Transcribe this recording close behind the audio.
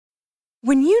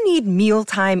When you need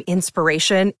mealtime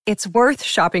inspiration, it's worth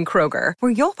shopping Kroger,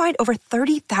 where you'll find over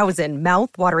 30,000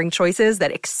 mouth-watering choices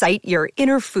that excite your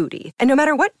inner foodie. And no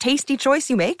matter what tasty choice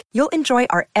you make, you'll enjoy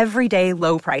our everyday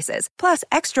low prices, plus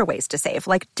extra ways to save,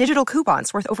 like digital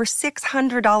coupons worth over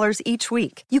 $600 each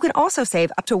week. You can also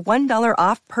save up to $1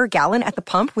 off per gallon at the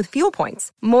pump with fuel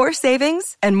points. More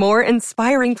savings and more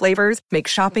inspiring flavors make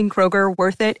shopping Kroger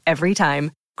worth it every time.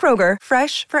 Kroger,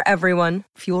 fresh for everyone.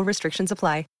 Fuel restrictions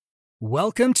apply.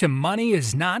 Welcome to Money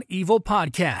is Not Evil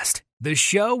podcast, the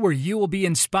show where you will be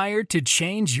inspired to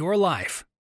change your life.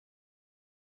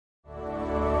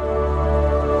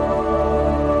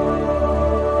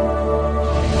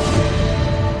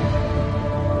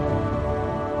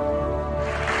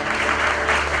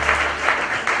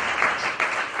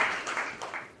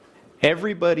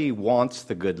 Everybody wants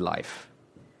the good life,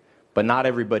 but not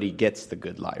everybody gets the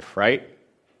good life, right?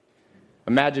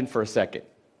 Imagine for a second,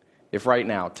 if right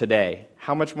now, today,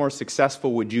 how much more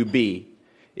successful would you be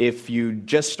if you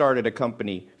just started a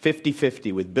company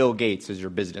 50-50 with Bill Gates as your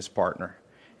business partner,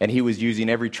 and he was using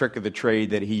every trick of the trade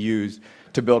that he used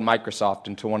to build Microsoft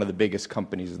into one of the biggest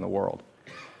companies in the world?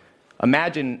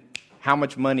 Imagine how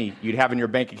much money you'd have in your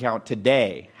bank account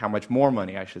today, how much more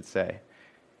money, I should say,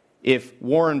 if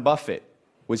Warren Buffett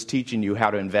was teaching you how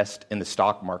to invest in the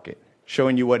stock market,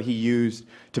 showing you what he used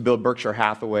to build Berkshire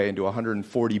Hathaway into a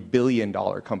 $140 billion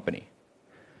company.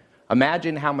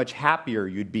 Imagine how much happier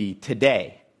you'd be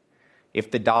today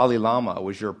if the Dalai Lama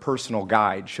was your personal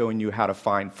guide, showing you how to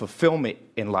find fulfillment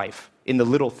in life, in the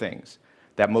little things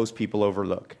that most people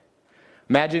overlook.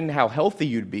 Imagine how healthy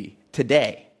you'd be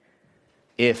today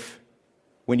if,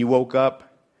 when you woke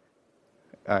up,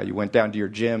 you went down to your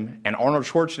gym, and Arnold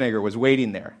Schwarzenegger was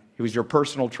waiting there. He was your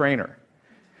personal trainer,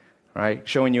 right?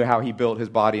 Showing you how he built his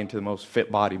body into the most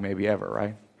fit body maybe ever,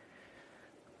 right?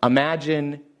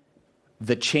 Imagine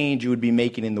the change you would be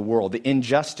making in the world, the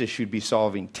injustice you'd be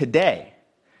solving today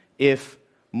if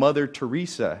Mother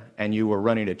Teresa and you were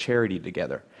running a charity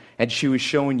together, and she was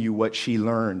showing you what she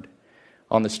learned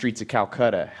on the streets of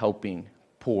Calcutta, helping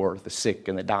poor, the sick,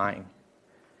 and the dying.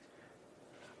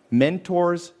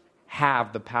 Mentors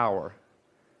have the power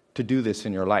to do this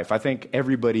in your life. I think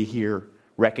everybody here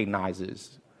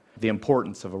recognizes the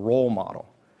importance of a role model.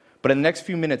 But in the next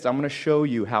few minutes, I'm going to show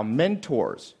you how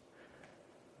mentors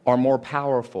are more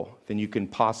powerful than you can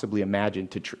possibly imagine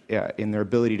in their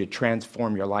ability to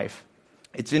transform your life.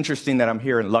 It's interesting that I'm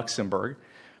here in Luxembourg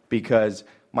because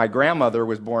my grandmother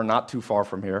was born not too far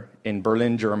from here in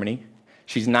Berlin, Germany.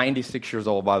 She's 96 years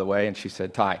old, by the way, and she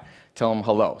said, "Ty, tell them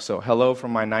hello." So hello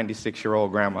from my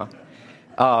 96-year-old grandma.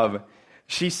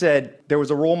 She said there was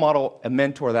a role model, a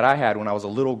mentor that I had when I was a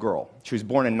little girl. She was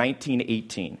born in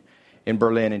 1918 in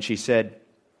Berlin, and she said,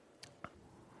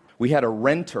 we had a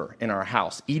renter in our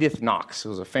house, Edith Knox, who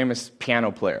was a famous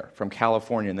piano player from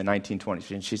California in the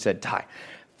 1920s. And she said, "Ty,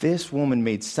 this woman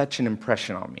made such an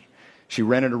impression on me." She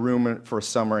rented a room for a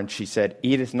summer, and she said,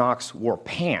 Edith Knox wore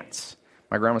pants.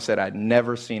 My grandma said, I'd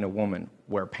never seen a woman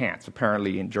wear pants.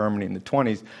 Apparently in Germany in the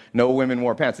 20s, no women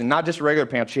wore pants. And not just regular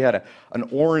pants, she had an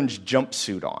orange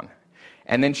jumpsuit on.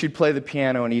 And then she'd play the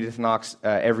piano, and Edith Knox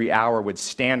every hour would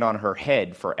stand on her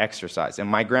head for exercise. And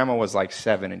my grandma was like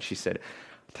 7, and she said,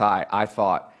 "Ty, I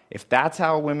thought, if that's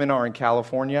how women are in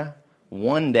California,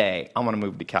 one day I'm going to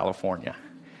move to California."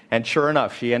 And sure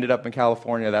enough, she ended up in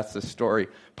California. That's the story,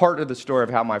 part of the story of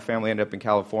how my family ended up in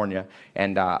California.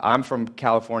 And I'm from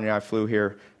California. I flew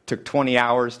here. Took 20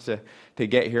 hours to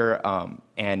get here.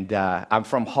 And I'm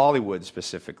from Hollywood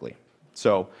specifically.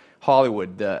 So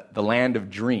Hollywood, the land of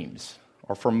dreams.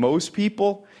 Or for most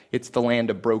people, it's the land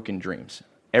of broken dreams.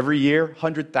 Every year,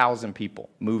 100,000 people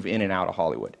move in and out of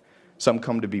Hollywood. Some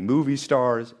come to be movie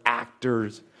stars,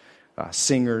 actors,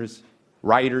 singers,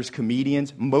 writers,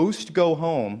 comedians. Most go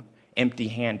home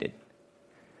empty-handed.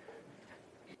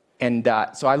 And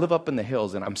so I live up in the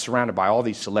hills, and I'm surrounded by all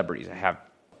these celebrities. I have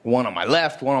one on my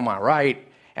left, one on my right,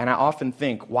 and I often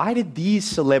think, why did these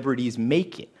celebrities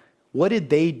make it? What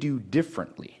did they do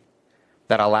differently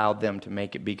that allowed them to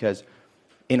make it? Because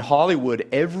in Hollywood,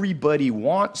 everybody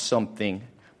wants something,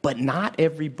 but not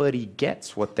everybody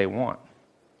gets what they want.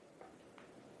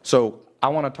 So I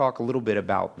want to talk a little bit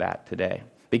about that today.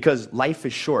 Because life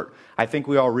is short. I think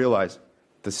we all realize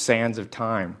the sands of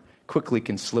time quickly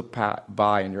can slip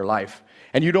by in your life.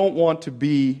 And you don't want to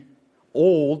be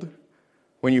old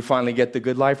when you finally get the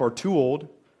good life, or too old,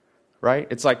 right?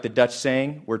 It's like the Dutch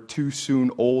saying, we're too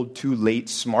soon old, too late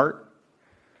smart.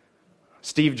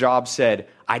 Steve Jobs said,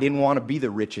 I didn't want to be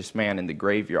the richest man in the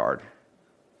graveyard.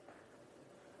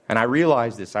 And I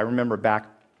realized this. I remember back,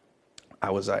 I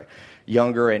was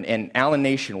younger, and Alan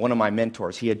Nation, one of my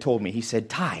mentors, he had told me, he said,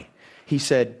 Ty, He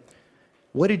said,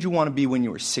 what did you want to be when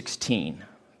you were 16?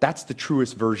 That's the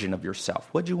truest version of yourself.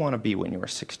 What did you want to be when you were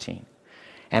 16?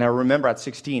 And I remember at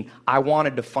 16, I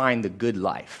wanted to find the good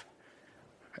life.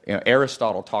 You know,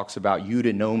 Aristotle talks about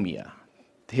eudaimonia,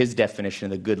 his definition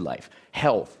of the good life: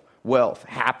 health, wealth,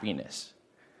 happiness,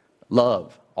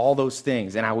 love, all those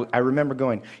things. And I remember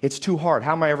going, it's too hard.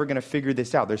 How am I ever going to figure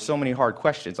this out? There's so many hard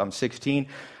questions. I'm 16.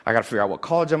 I got to figure out what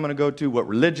college I'm going to go to, what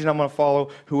religion I'm going to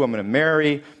follow, who I'm going to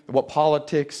marry, what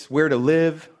politics, where to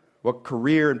live, what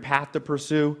career and path to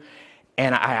pursue.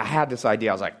 And I had this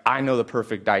idea. I was like, I know the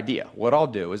perfect idea. What I'll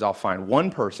do is I'll find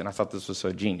one person. I thought this was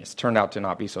so genius. It turned out to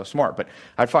not be so smart. But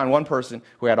I'd find one person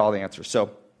who had all the answers.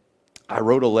 So I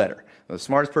wrote a letter. The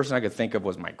smartest person I could think of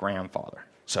was my grandfather.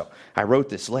 So I wrote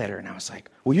this letter, and I was like,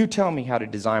 will you tell me how to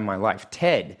design my life?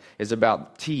 TED is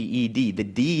about T-E-D. The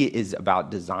D is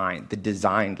about design, the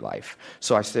designed life.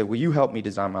 So I said, will you help me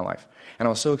design my life? And I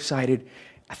was so excited.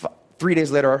 4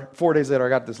 days later, I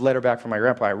got this letter back from my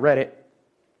grandpa. I read it,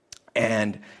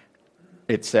 and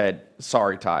it said,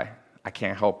 sorry, Ty, I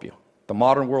can't help you. The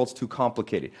modern world's too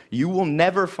complicated. You will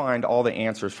never find all the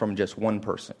answers from just one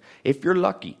person. If you're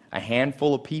lucky, a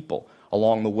handful of people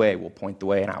along the way will point the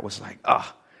way. And I was like,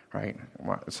 right,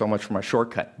 so much for my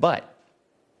shortcut. But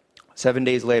 7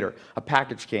 days later, a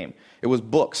package came. It was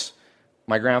books.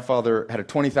 My grandfather had a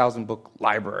 20,000 book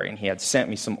library, and he had sent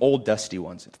me some old dusty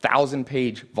ones,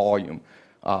 1,000-page volume,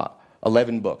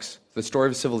 11 books. The Story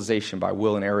of Civilization by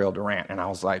Will and Ariel Durant. And I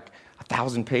was like,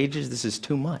 1,000 pages? This is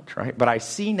too much, right? But I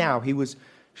see now he was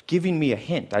giving me a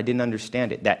hint. I didn't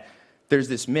understand it, that there's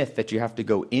this myth that you have to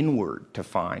go inward to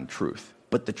find truth.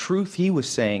 But the truth he was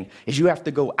saying is you have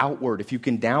to go outward. If you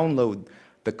can download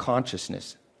the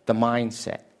consciousness, the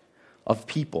mindset of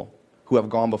people who have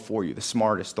gone before you, the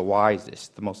smartest, the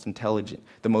wisest, the most intelligent,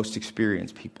 the most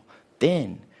experienced people,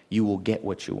 then you will get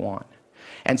what you want.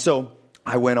 And so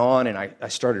I went on and I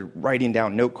started writing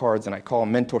down note cards, and I call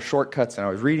them mental shortcuts, and I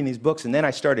was reading these books, and then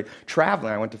I started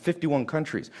traveling. I went to 51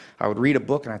 countries. I would read a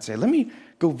book and I'd say, let me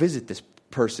go visit this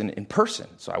person in person.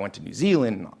 So I went to New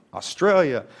Zealand,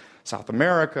 Australia, South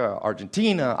America,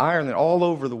 Argentina, Ireland, all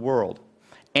over the world.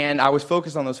 And I was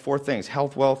focused on those four things: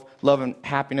 health, wealth, love, and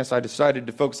happiness. I decided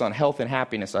to focus on health and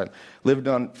happiness. I lived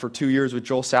for 2 years with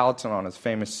Joel Salatin on his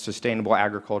famous sustainable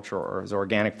agriculture, or his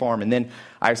organic farm. And then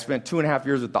I spent 2.5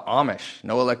 years with the Amish,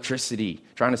 no electricity,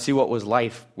 trying to see what was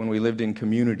life when we lived in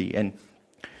community. And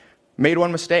made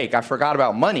one mistake. I forgot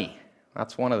about money.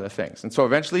 That's one of the things. And so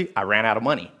eventually I ran out of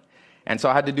money. And so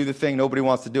I had to do the thing nobody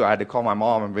wants to do. I had to call my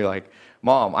mom and be like,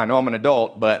 Mom, I know I'm an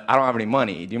adult, but I don't have any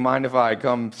money. Do you mind if I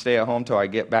come stay at home till I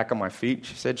get back on my feet?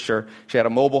 She said, sure. She had a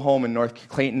mobile home in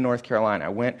Clayton, North Carolina. I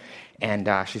went, and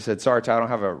she said, sorry, Ty, I don't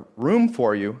have a room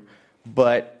for you,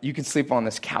 but you can sleep on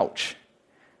this couch.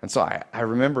 And so I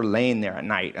remember laying there at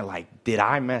night and like, did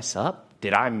I mess up?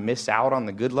 Did I miss out on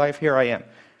the good life? Here I am.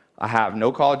 I have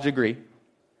no college degree.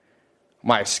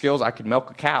 My skills, I could milk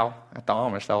a cow at the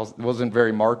Amish. That wasn't a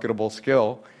very marketable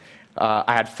skill.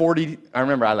 I had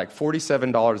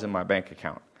 $47 in my bank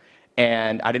account.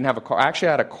 And I didn't have a car. I actually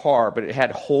had a car, but it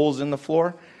had holes in the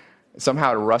floor.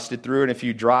 Somehow it rusted through, and if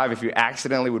you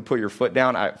accidentally would put your foot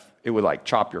down, it would like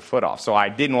chop your foot off. So I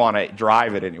didn't want to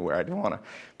drive it anywhere. I didn't want to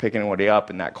pick anybody up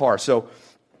in that car. So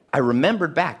I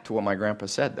remembered back to what my grandpa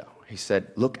said, though. He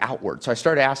said, look outward. So I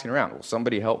started asking around, will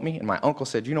somebody help me? And my uncle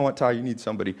said, you know what, Ty, you need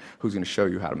somebody who's going to show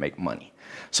you how to make money.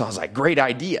 So I was like, great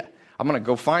idea. I'm going to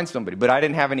go find somebody. But I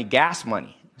didn't have any gas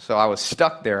money. So I was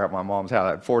stuck there at my mom's house. I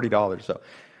had $40.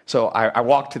 So I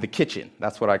walked to the kitchen.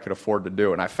 That's what I could afford to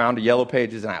do. And I found a Yellow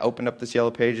Pages, and I opened up this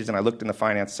Yellow Pages, and I looked in the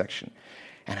finance section.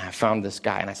 And I found this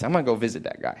guy, and I said, I'm going to go visit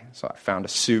that guy. So I found a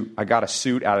suit. I got a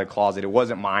suit out of the closet. It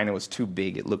wasn't mine. It was too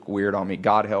big. It looked weird on me.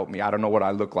 God help me. I don't know what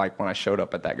I looked like when I showed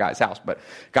up at that guy's house. But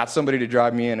got somebody to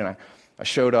drive me in, and I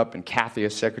showed up, and Kathy,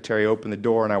 his secretary, opened the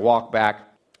door, and I walked back.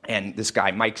 And this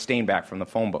guy, Mike Stainback from the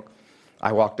phone book,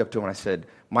 I walked up to him, and I said,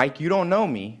 Mike, you don't know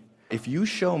me. If you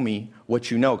show me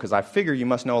what you know, because I figure you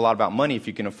must know a lot about money if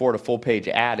you can afford a full-page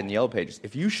ad in the Yellow Pages.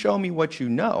 If you show me what you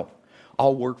know,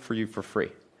 I'll work for you for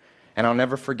free. And I'll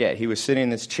never forget, he was sitting in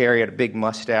this chair, he had a big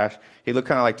mustache, he looked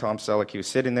kind of like Tom Selleck, he was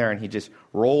sitting there and he just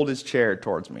rolled his chair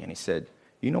towards me and he said,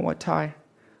 you know what, Ty,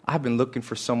 I've been looking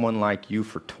for someone like you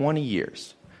for 20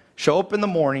 years. Show up in the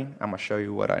morning, I'm going to show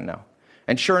you what I know.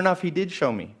 And sure enough, he did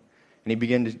show me. And he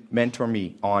began to mentor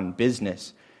me on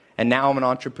business. And now I'm an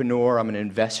entrepreneur, I'm an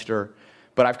investor,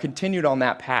 but I've continued on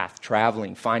that path,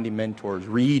 traveling, finding mentors,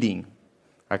 reading.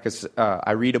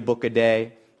 I read a book a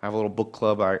day, I have a little book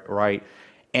club I write.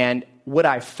 And what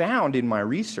I found in my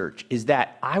research is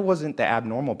that I wasn't the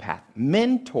abnormal path.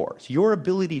 Mentors, your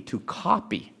ability to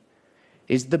copy,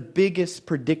 is the biggest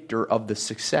predictor of the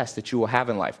success that you will have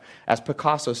in life. As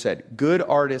Picasso said, good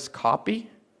artists copy,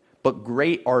 but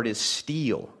great artists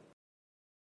steal.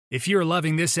 If you're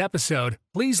loving this episode,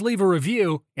 please leave a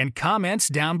review and comments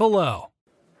down below.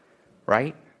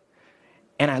 Right?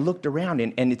 And I looked around,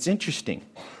 and it's interesting.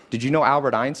 Did you know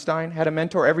Albert Einstein had a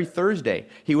mentor? Every Thursday,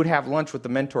 he would have lunch with the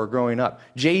mentor growing up.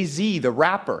 Jay-Z, the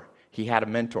rapper, he had a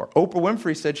mentor. Oprah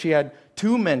Winfrey said she had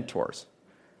 2 mentors.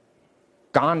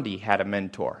 Gandhi had a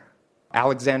mentor.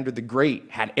 Alexander the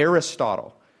Great had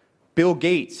Aristotle. Bill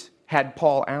Gates had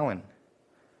Paul Allen.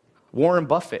 Warren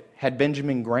Buffett had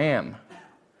Benjamin Graham.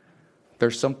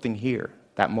 There's something here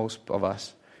that most of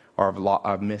us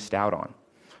have missed out on.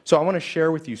 So I want to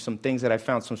share with you some things that I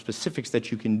found, some specifics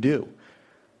that you can do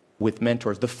with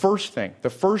mentors. The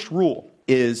first rule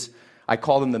is, I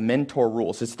call them the mentor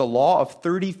rules. It's the law of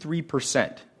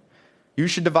 33%. You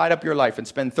should divide up your life and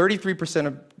spend 33%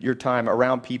 of your time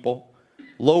around people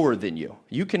lower than you.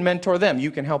 You can mentor them,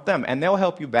 you can help them, and they'll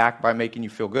help you back by making you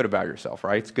feel good about yourself,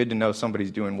 right? It's good to know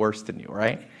somebody's doing worse than you,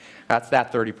 right? That's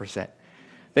that 30%.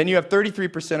 Then you have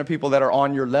 33% of people that are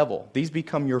on your level. These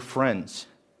become your friends,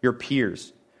 your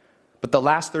peers. But the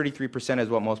last 33% is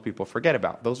what most people forget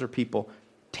about. Those are people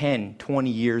 10, 20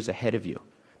 years ahead of you.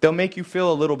 They'll make you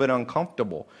feel a little bit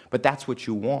uncomfortable, but that's what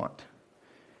you want.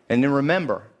 And then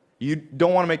remember, you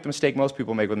don't want to make the mistake most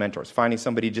people make with mentors, finding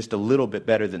somebody just a little bit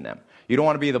better than them. You don't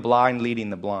want to be the blind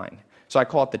leading the blind. So I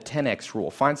call it the 10x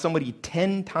rule. Find somebody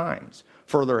 10 times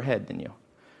further ahead than you.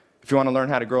 If you want to learn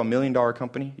how to grow $1 million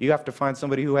company, you have to find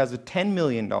somebody who has a $10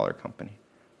 million company.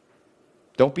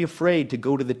 Don't be afraid to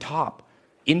go to the top.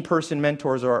 In-person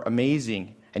mentors are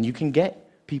amazing, and you can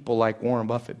get people like Warren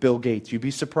Buffett, Bill Gates. You'd be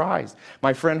surprised.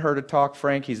 My friend heard a talk,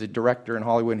 Frank, he's a director in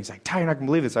Hollywood, and he's like, Ty, you're not going to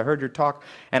believe this. I heard your talk,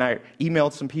 and I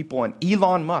emailed some people, and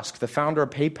Elon Musk, the founder of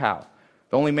PayPal,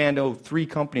 the only man to own 3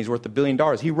 companies worth $1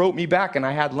 billion, he wrote me back, and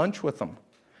I had lunch with him.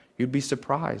 You'd be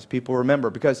surprised. People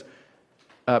remember, because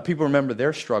people remember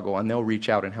their struggle, and they'll reach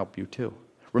out and help you too.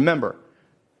 Remember,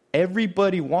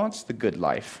 everybody wants the good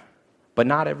life, but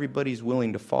not everybody's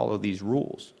willing to follow these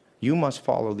rules. You must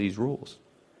follow these rules.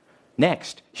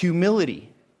 Next,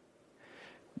 humility.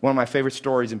 One of my favorite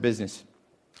stories in business.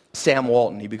 Sam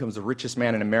Walton, he becomes the richest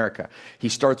man in America. He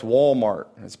starts Walmart,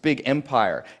 this big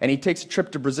empire, and he takes a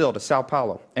trip to Brazil, to Sao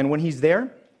Paulo. And when he's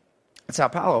there, in Sao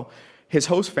Paulo, his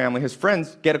host family, his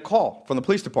friends, get a call from the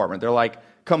police department. They're like,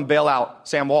 come bail out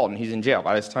Sam Walton. He's in jail.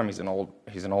 By this time, he's an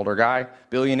older guy,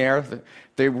 billionaire.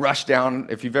 They rush down.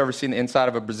 If you've ever seen the inside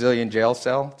of a Brazilian jail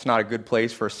cell, it's not a good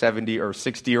place for a 70 or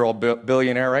 60-year-old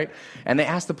billionaire, right? And they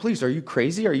ask the police, "Are you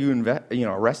crazy? Are you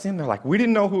arresting him?" They're like, "We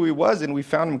didn't know who he was, and we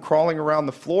found him crawling around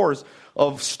the floors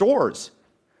of stores."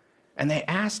 And they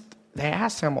asked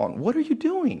Sam Walton, "What are you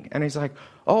doing?" And he's like,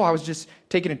 "Oh, I was just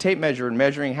taking a tape measure and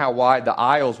measuring how wide the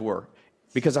aisles were,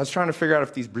 because I was trying to figure out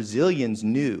if these Brazilians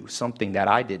knew something that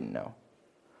I didn't know."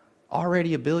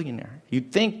 Already a billionaire.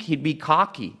 You'd think he'd be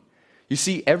cocky. You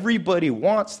see, everybody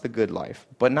wants the good life,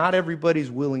 but not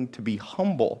everybody's willing to be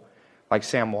humble like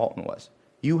Sam Walton was.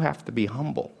 You have to be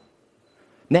humble.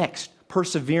 Next,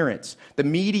 perseverance. The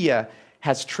media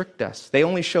has tricked us. They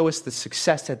only show us the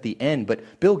success at the end,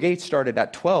 but Bill Gates started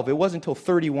at 12. It wasn't until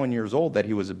 31 years old that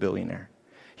he was a billionaire.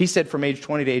 He said from age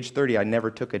 20 to age 30, I never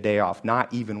took a day off,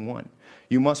 not even one.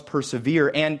 You must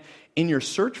persevere, and in your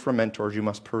search for mentors, you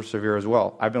must persevere as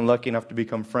well. I've been lucky enough to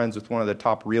become friends with one of the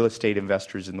top real estate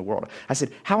investors in the world. I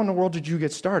said, "How in the world did you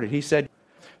get started?" He said,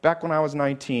 "Back when I was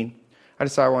 19, I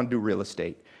decided I wanted to do real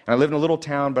estate. And I lived in a little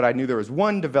town, but I knew there was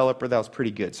one developer that was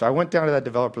pretty good. So I went down to that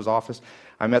developer's office.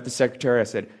 I met the secretary. I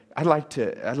said, I'd like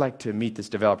to meet this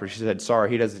developer." She said, "Sorry,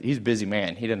 he's a busy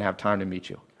man. He didn't have time to meet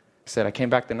you." I said, "I came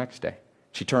back the next day."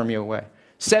 She turned me away.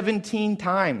 17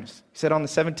 times. He said on the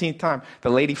 17th time, the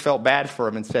lady felt bad for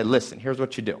him and said, "Listen, here's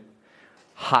what you do.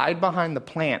 Hide behind the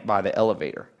plant by the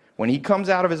elevator. When he comes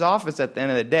out of his office at the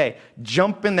end of the day,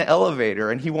 jump in the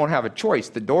elevator and he won't have a choice.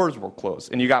 The doors will close.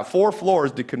 And you got 4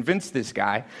 floors to convince this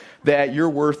guy that you're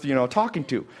worth, talking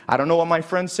to." I don't know what my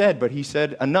friend said, but he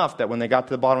said enough that when they got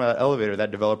to the bottom of that elevator,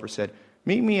 that developer said,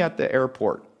 "Meet me at the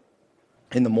airport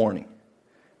in the morning.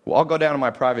 Well, I'll go down in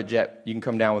my private jet. You can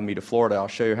come down with me to Florida. I'll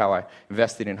show you how I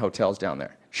invested in hotels down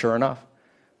there." Sure enough,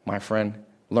 my friend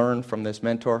learned from this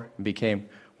mentor and became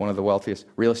one of the wealthiest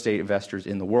real estate investors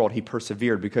in the world. He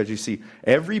persevered because, you see,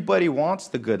 everybody wants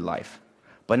the good life,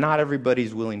 but not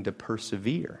everybody's willing to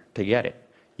persevere to get it.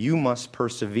 You must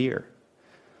persevere.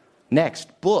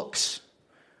 Next, books.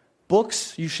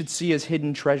 Books you should see as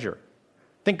hidden treasure.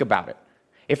 Think about it.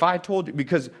 If I told you,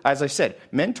 because as I said,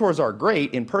 mentors are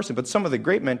great in person, but some of the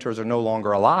great mentors are no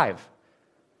longer alive.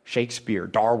 Shakespeare,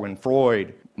 Darwin,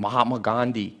 Freud, Mahatma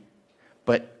Gandhi.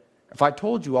 But if I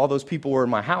told you all those people were in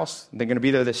my house, they're going to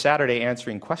be there this Saturday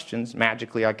answering questions,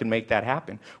 magically I can make that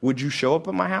happen. Would you show up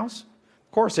at my house?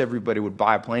 Of course everybody would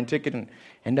buy a plane ticket and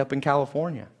end up in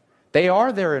California. They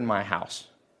are there in my house.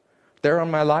 They're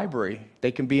in my library.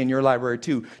 They can be in your library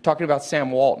too. Talking about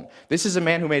Sam Walton. This is a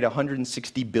man who made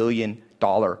 $160 billion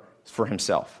for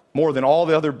himself. More than all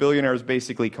the other billionaires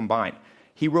basically combined.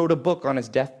 He wrote a book on his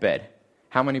deathbed.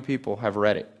 How many people have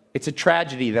read it? It's a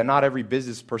tragedy that not every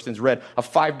business person's read a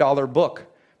 $5 book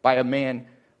by a man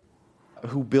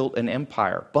who built an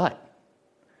empire. But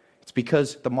it's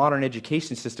because the modern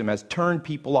education system has turned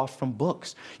people off from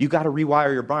books. You got to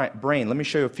rewire your brain. Let me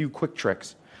show you a few quick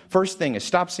tricks. First thing is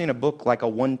stop seeing a book like a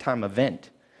one-time event.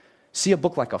 See a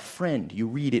book like a friend. You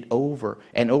read it over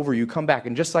and over. You come back,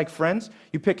 and just like Friends,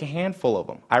 you pick a handful of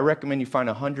them. I recommend you find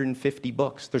 150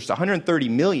 books. There's 130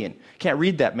 million. Can't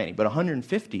read that many, but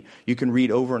 150 you can read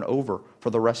over and over for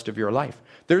the rest of your life.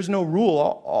 There's no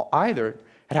rule either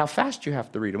at how fast you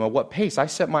have to read them, at what pace. I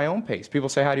set my own pace. People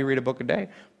say, how do you read a book a day?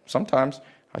 Sometimes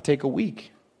I take a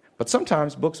week. But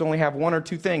sometimes books only have one or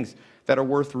two things that are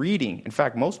worth reading. In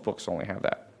fact, most books only have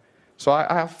that. So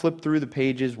I flip through the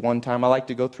pages one time. I like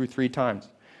to go through 3 times.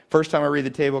 First time I read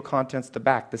the table of contents to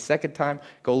back. The second time,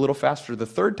 go a little faster. The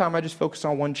third time, I just focus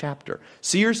on one chapter.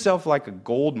 See yourself like a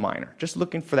gold miner, just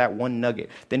looking for that one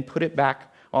nugget. Then put it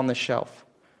back on the shelf.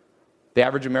 The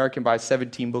average American buys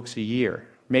 17 books a year,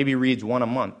 maybe reads 1 a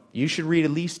month. You should read at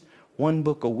least 1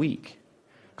 book a week.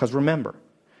 Because remember,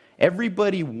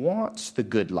 everybody wants the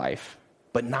good life,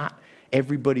 but not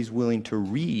everybody's willing to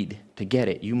read to get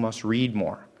it. You must read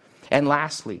more. And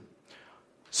lastly,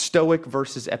 Stoic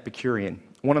versus Epicurean.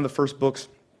 One of the first books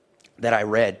that I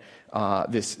read,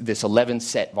 this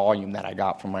 11-set volume that I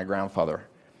got from my grandfather,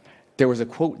 there was a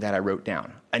quote that I wrote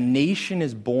down. A nation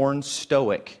is born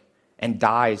Stoic and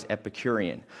dies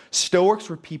Epicurean. Stoics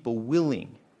were people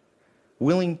willing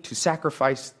to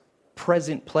sacrifice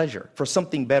present pleasure for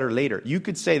something better later. You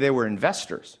could say they were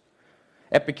investors.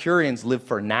 Epicureans lived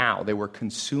for now. They were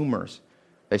consumers.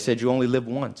 They said you only live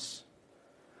once.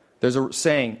 There's a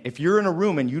saying, if you're in a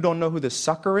room and you don't know who the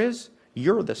sucker is,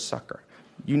 you're the sucker.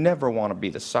 You never want to be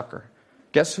the sucker.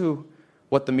 Guess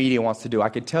what the media wants to do? I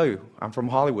could tell you, I'm from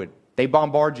Hollywood. They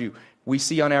bombard you. We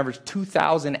see on average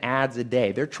 2,000 ads a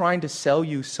day. They're trying to sell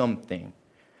you something.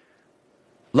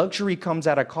 Luxury comes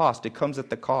at a cost. It comes at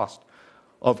the cost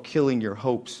of killing your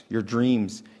hopes, your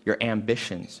dreams, your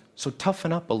ambitions. So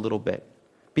toughen up a little bit.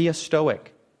 Be a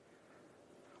Stoic.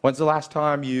 When's the last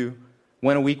time you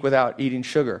went a week without eating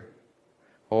sugar?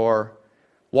 Or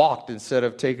walked instead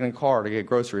of taking a car to get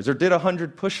groceries? Or did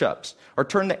 100 push-ups? Or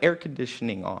turned the air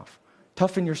conditioning off?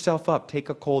 Toughen yourself up. Take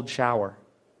a cold shower.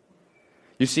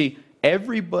 You see,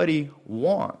 everybody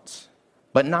wants,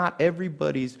 but not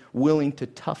everybody's willing to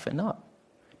toughen up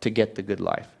to get the good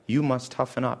life. You must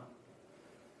toughen up.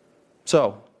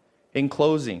 So, in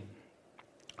closing,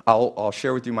 I'll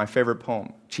share with you my favorite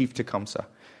poem, Chief Tecumseh.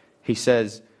 He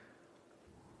says,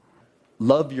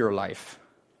 love your life,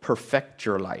 perfect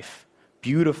your life,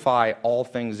 beautify all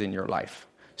things in your life.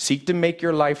 Seek to make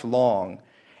your life long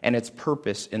and its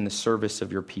purpose in the service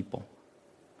of your people.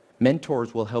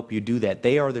 Mentors will help you do that.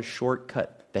 They are the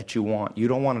shortcut that you want. You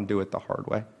don't want to do it the hard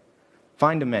way.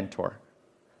 Find a mentor.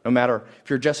 No matter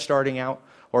if you're just starting out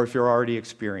or if you're already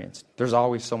experienced, there's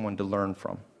always someone to learn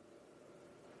from.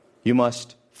 You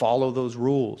must follow those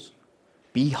rules.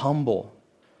 Be humble.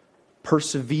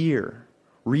 Persevere.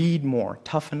 Read more.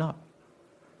 Toughen up.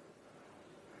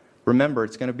 Remember,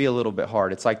 it's going to be a little bit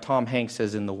hard. It's like Tom Hanks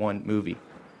says in the one movie.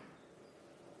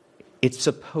 It's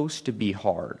supposed to be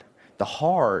hard. The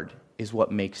hard is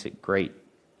what makes it great.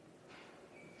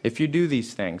 If you do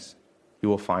these things, you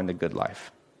will find the good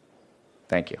life.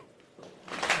 Thank you.